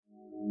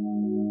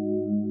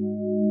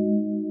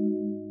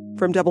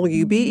From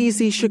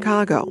WBEZ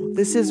Chicago,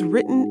 this is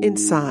Written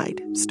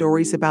Inside,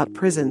 stories about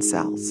prison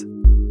cells.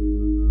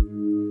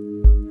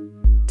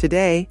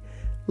 Today,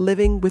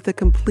 living with a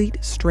complete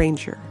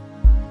stranger.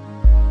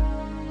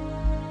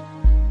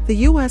 The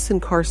U.S.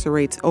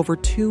 incarcerates over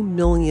 2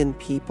 million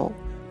people,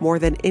 more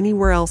than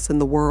anywhere else in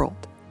the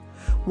world.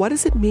 What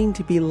does it mean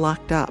to be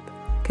locked up,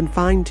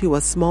 confined to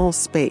a small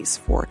space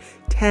for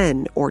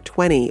 10 or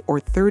 20 or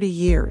 30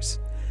 years?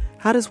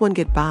 How does one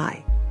get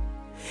by?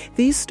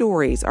 These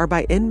stories are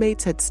by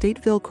inmates at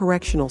Stateville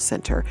Correctional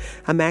Center,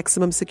 a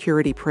maximum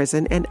security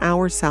prison an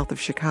hour south of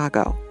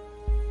Chicago.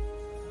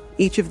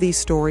 Each of these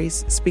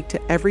stories speak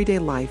to everyday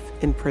life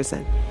in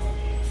prison.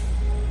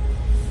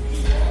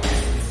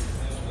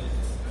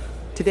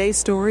 Today's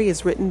story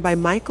is written by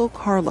Michael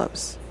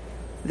Carlos.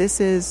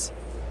 This is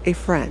A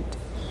Friend.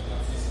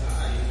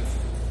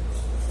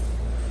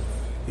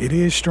 It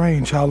is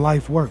strange how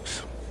life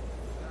works.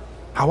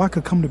 How I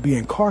could come to be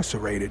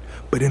incarcerated,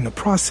 but in the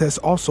process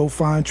also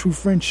find true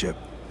friendship.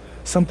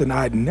 Something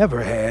I'd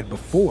never had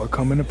before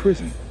coming to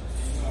prison.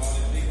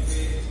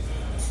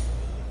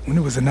 When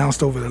it was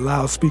announced over the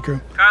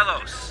loudspeaker,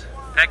 "Carlos,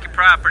 pack your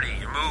property,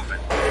 you're moving."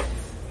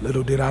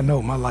 Little did I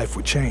know my life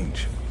would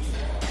change.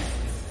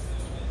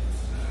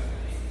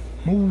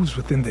 Moves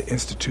within the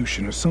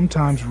institution are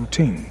sometimes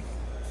routine,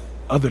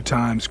 other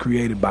times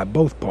created by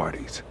both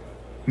parties,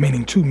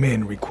 meaning two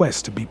men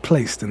request to be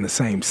placed in the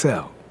same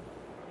cell.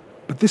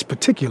 But this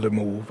particular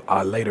move,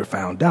 I later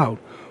found out,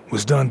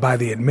 was done by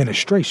the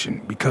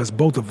administration because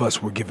both of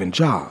us were given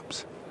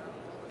jobs.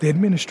 The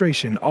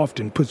administration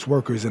often puts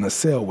workers in a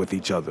cell with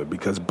each other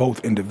because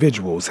both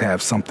individuals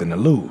have something to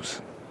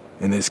lose,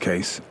 in this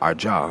case, our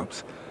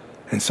jobs,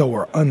 and so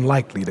are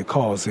unlikely to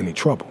cause any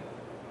trouble.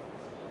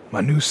 My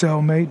new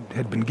cellmate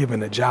had been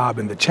given a job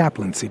in the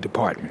chaplaincy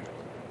department,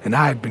 and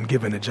I had been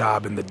given a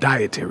job in the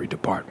dietary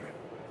department.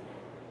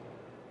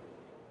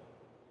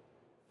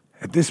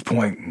 At this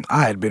point,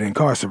 I had been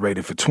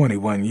incarcerated for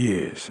 21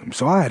 years,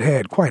 so I had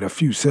had quite a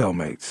few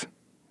cellmates.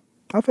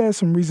 I've had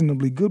some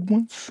reasonably good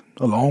ones,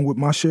 along with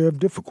my share of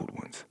difficult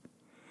ones,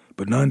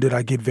 but none did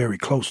I get very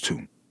close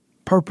to,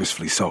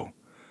 purposefully so.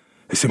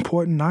 It's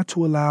important not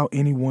to allow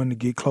anyone to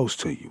get close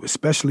to you,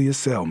 especially a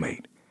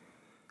cellmate.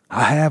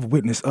 I have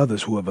witnessed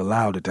others who have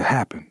allowed it to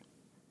happen.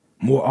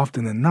 More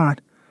often than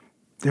not,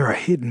 there are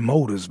hidden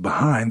motives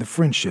behind the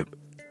friendship.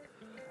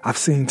 I've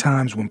seen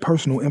times when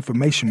personal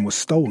information was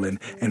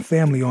stolen and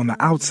family on the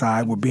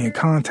outside were being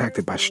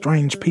contacted by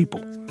strange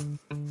people.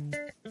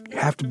 You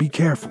have to be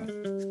careful.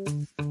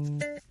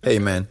 Hey,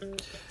 man.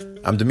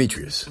 I'm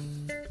Demetrius.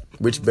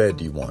 Which bed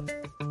do you want?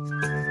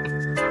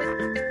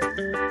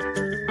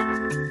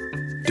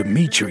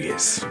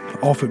 Demetrius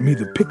offered me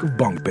the pick of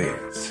bunk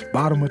beds,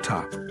 bottom or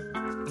top.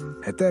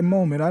 At that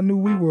moment, I knew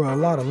we were a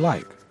lot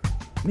alike.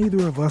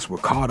 Neither of us were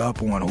caught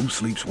up on who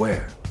sleeps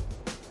where.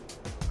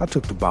 I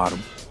took the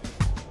bottom.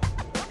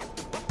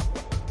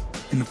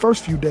 In the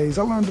first few days,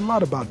 I learned a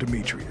lot about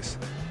Demetrius.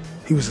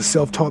 He was a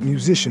self-taught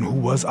musician who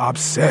was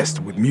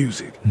obsessed with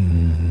music.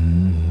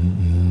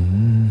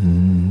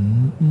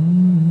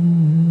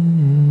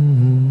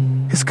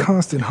 His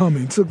constant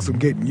humming took some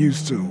getting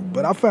used to,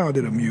 but I found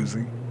it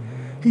amusing.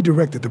 He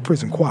directed the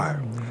prison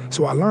choir,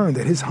 so I learned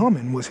that his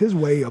humming was his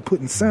way of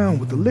putting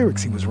sound with the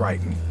lyrics he was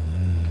writing.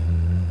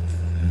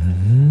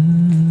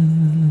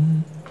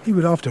 He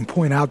would often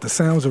point out the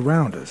sounds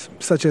around us,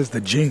 such as the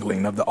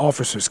jingling of the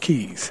officers'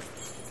 keys.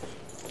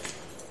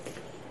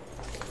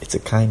 It's a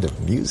kind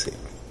of music.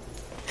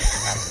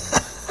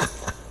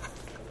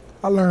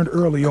 I learned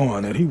early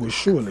on that he was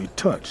surely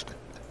touched,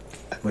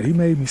 but he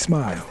made me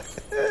smile.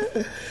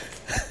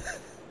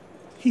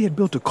 He had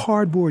built a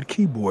cardboard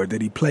keyboard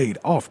that he played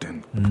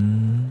often.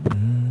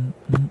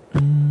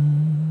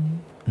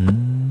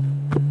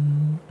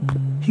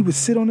 He would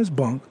sit on his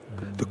bunk,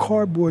 the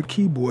cardboard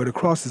keyboard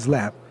across his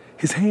lap,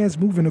 his hands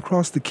moving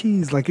across the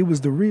keys like it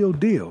was the real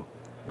deal.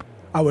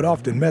 I would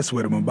often mess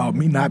with him about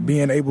me not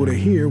being able to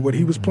hear what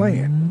he was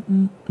playing.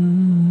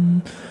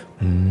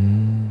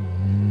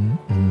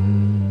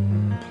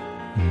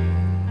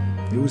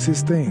 It was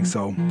his thing,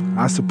 so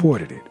I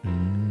supported it.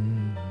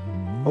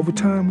 Over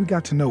time, we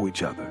got to know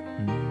each other.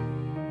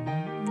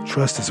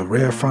 Trust is a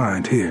rare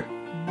find here,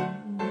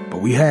 but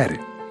we had it.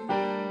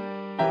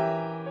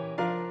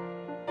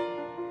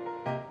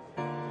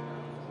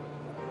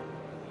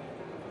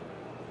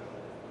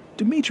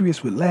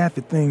 Demetrius would laugh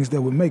at things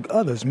that would make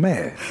others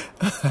mad.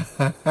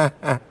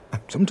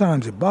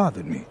 Sometimes it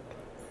bothered me.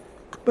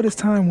 But as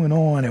time went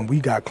on and we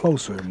got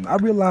closer, I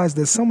realized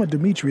that some of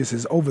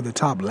Demetrius's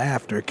over-the-top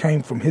laughter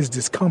came from his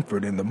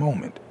discomfort in the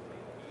moment.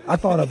 I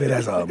thought of it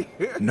as a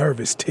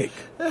nervous tick.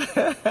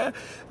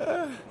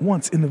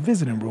 Once in the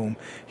visiting room,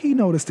 he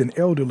noticed an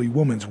elderly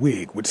woman's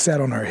wig which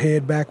sat on her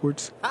head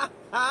backwards.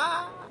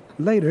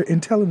 Later, in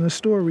telling the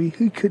story,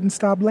 he couldn't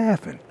stop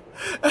laughing.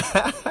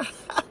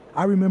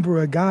 I remember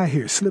a guy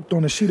here slipped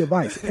on a sheet of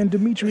ice, and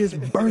Demetrius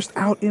burst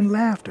out in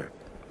laughter.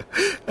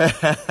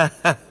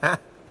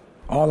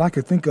 All I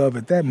could think of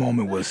at that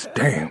moment was,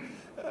 damn,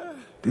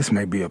 this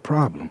may be a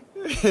problem.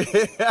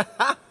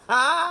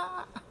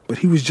 but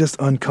he was just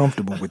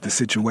uncomfortable with the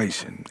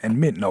situation and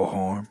meant no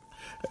harm.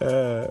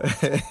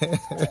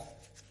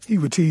 He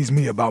would tease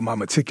me about my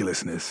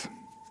meticulousness.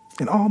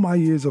 In all my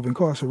years of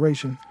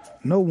incarceration,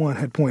 no one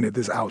had pointed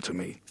this out to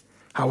me,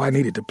 how I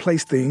needed to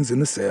place things in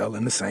the cell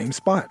in the same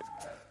spot.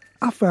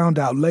 I found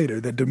out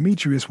later that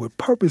Demetrius would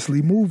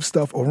purposely move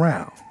stuff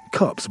around,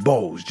 cups,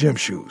 bowls, gym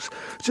shoes,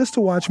 just to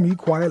watch me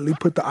quietly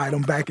put the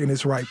item back in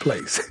its right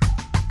place.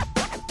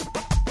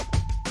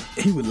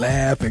 He would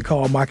laugh and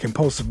call my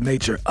compulsive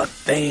nature a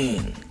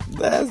thing.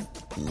 That's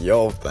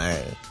your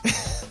thing.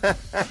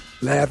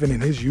 Laughing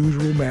in his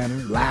usual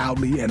manner,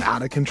 loudly and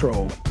out of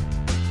control.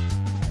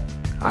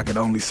 I could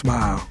only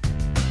smile.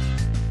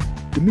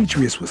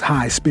 Demetrius was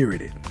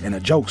high-spirited and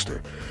a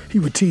jokester. He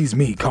would tease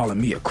me,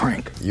 calling me a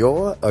crank.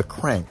 You're a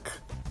crank.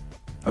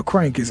 A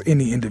crank is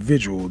any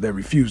individual that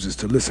refuses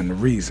to listen to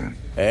reason.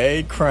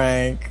 Hey,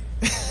 crank.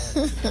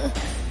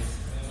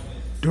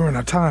 During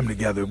our time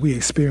together, we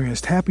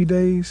experienced happy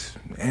days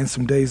and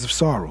some days of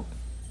sorrow.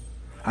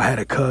 I had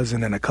a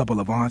cousin and a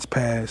couple of aunts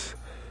pass.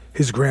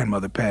 His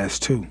grandmother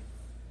passed too.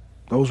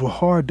 Those were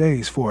hard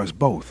days for us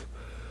both,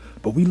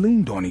 but we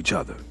leaned on each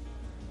other.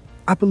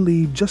 I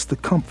believe just the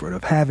comfort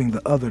of having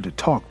the other to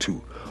talk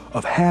to,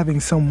 of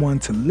having someone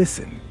to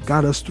listen,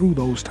 got us through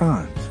those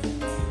times.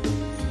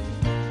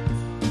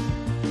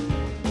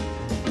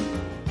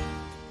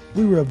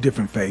 We were of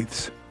different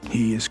faiths.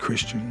 He is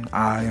Christian,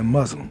 I am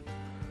Muslim.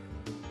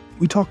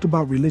 We talked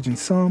about religion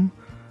some,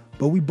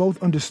 but we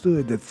both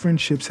understood that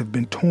friendships have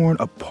been torn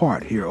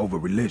apart here over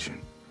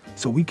religion,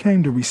 so we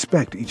came to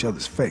respect each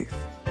other's faith.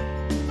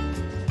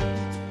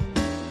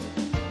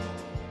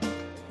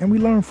 And we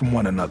learned from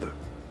one another.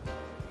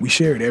 We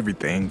shared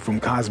everything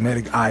from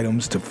cosmetic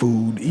items to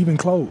food, even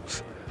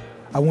clothes.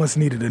 I once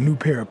needed a new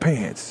pair of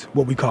pants,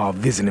 what we call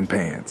visiting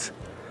pants.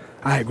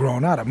 I had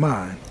grown out of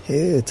mine.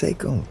 Here, take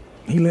them.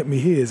 He lent me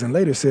his and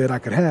later said I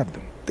could have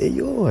them. They're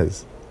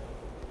yours.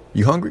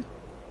 You hungry?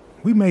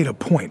 We made a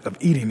point of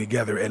eating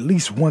together at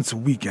least once a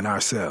week in our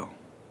cell.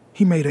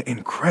 He made an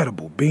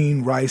incredible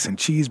bean, rice, and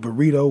cheese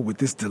burrito with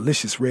this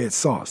delicious red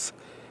sauce.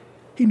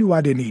 He knew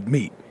I didn't eat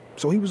meat,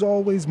 so he was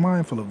always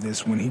mindful of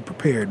this when he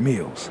prepared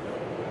meals.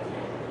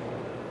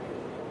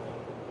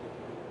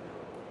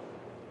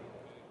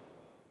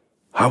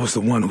 I was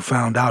the one who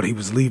found out he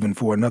was leaving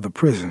for another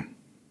prison.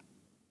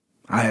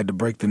 I had to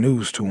break the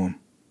news to him.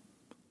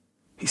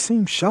 He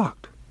seemed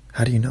shocked.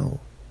 How do you know?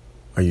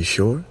 Are you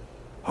sure?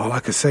 All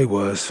I could say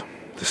was,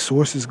 the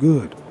source is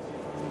good.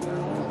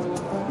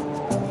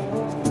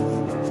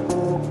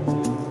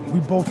 We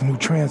both knew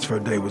transfer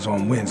day was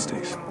on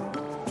Wednesdays.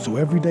 So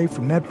every day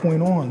from that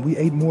point on, we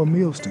ate more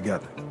meals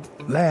together,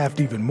 laughed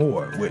even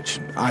more, which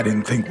I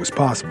didn't think was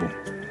possible,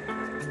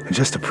 and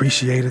just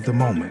appreciated the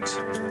moments.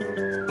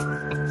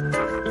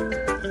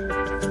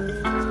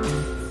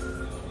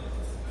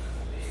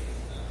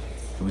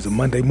 It was a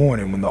Monday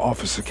morning when the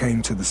officer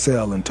came to the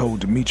cell and told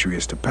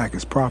Demetrius to pack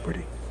his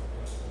property.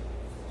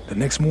 The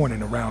next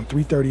morning, around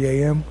 3:30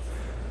 a.m.,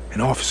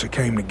 an officer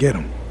came to get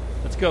him.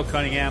 Let's go,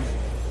 Cunningham.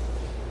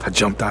 I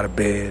jumped out of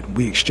bed.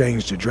 We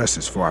exchanged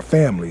addresses for our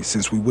families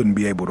since we wouldn't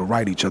be able to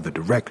write each other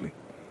directly.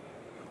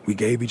 We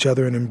gave each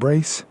other an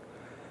embrace,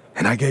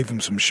 and I gave him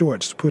some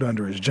shorts to put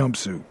under his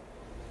jumpsuit.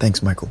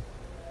 Thanks, Michael.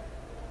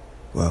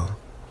 Well,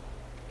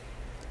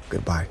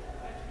 goodbye.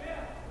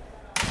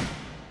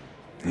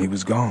 He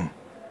was gone.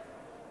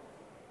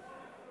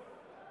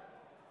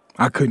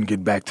 I couldn't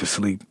get back to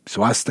sleep,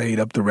 so I stayed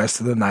up the rest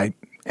of the night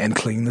and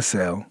cleaned the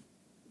cell.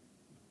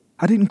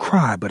 I didn't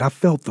cry, but I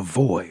felt the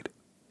void.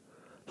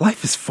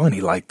 Life is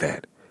funny like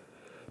that.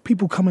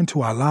 People come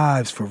into our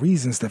lives for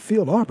reasons that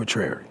feel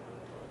arbitrary.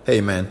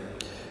 Hey, man.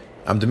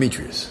 I'm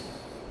Demetrius.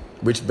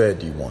 Which bed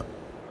do you want?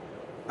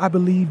 I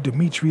believe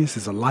Demetrius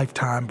is a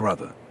lifetime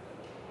brother,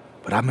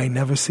 but I may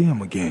never see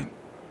him again.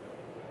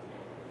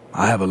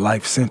 I have a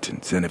life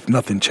sentence, and if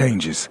nothing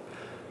changes,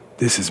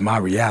 this is my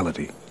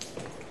reality.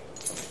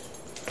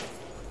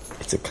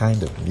 It's a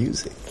kind of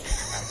music.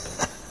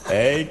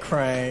 Hey,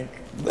 crank.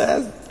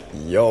 That's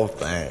your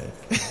thing.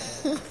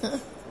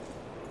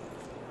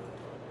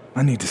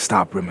 I need to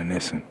stop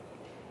reminiscing.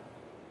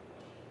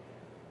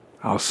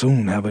 I'll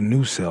soon have a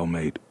new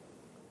cellmate.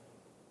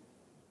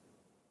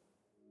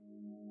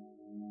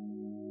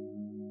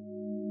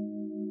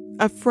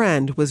 A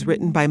Friend was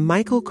written by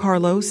Michael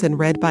Carlos and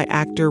read by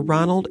actor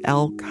Ronald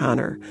L.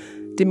 Connor.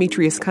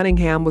 Demetrius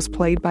Cunningham was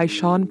played by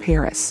Sean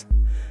Paris.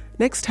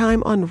 Next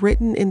time on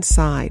Written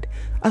Inside,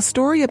 a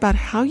story about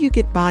how you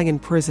get by in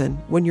prison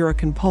when you're a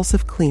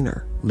compulsive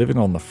cleaner. Living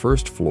on the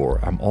first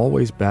floor, I'm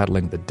always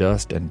battling the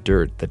dust and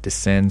dirt that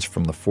descends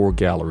from the 4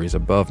 galleries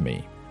above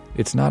me.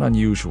 It's not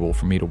unusual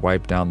for me to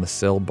wipe down the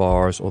cell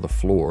bars or the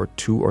floor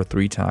 2 or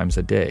 3 times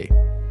a day.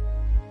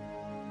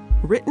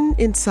 Written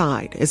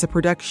Inside is a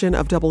production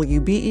of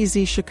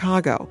WBEZ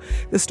Chicago.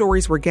 The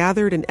stories were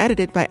gathered and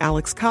edited by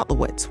Alex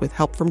Kotlowitz with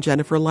help from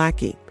Jennifer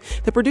Lackey.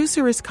 The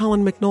producer is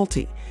Colin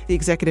McNulty. The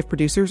executive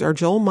producers are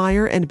Joel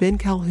Meyer and Ben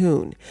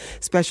Calhoun.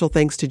 Special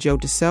thanks to Joe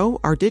Dassault,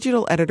 our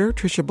digital editor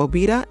Trisha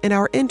Bobita, and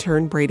our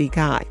intern Brady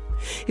Guy.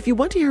 If you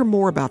want to hear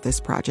more about this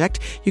project,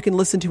 you can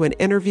listen to an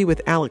interview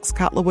with Alex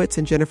Kotlowitz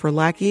and Jennifer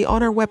Lackey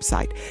on our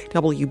website,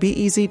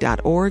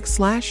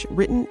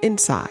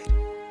 wbez.org/writteninside.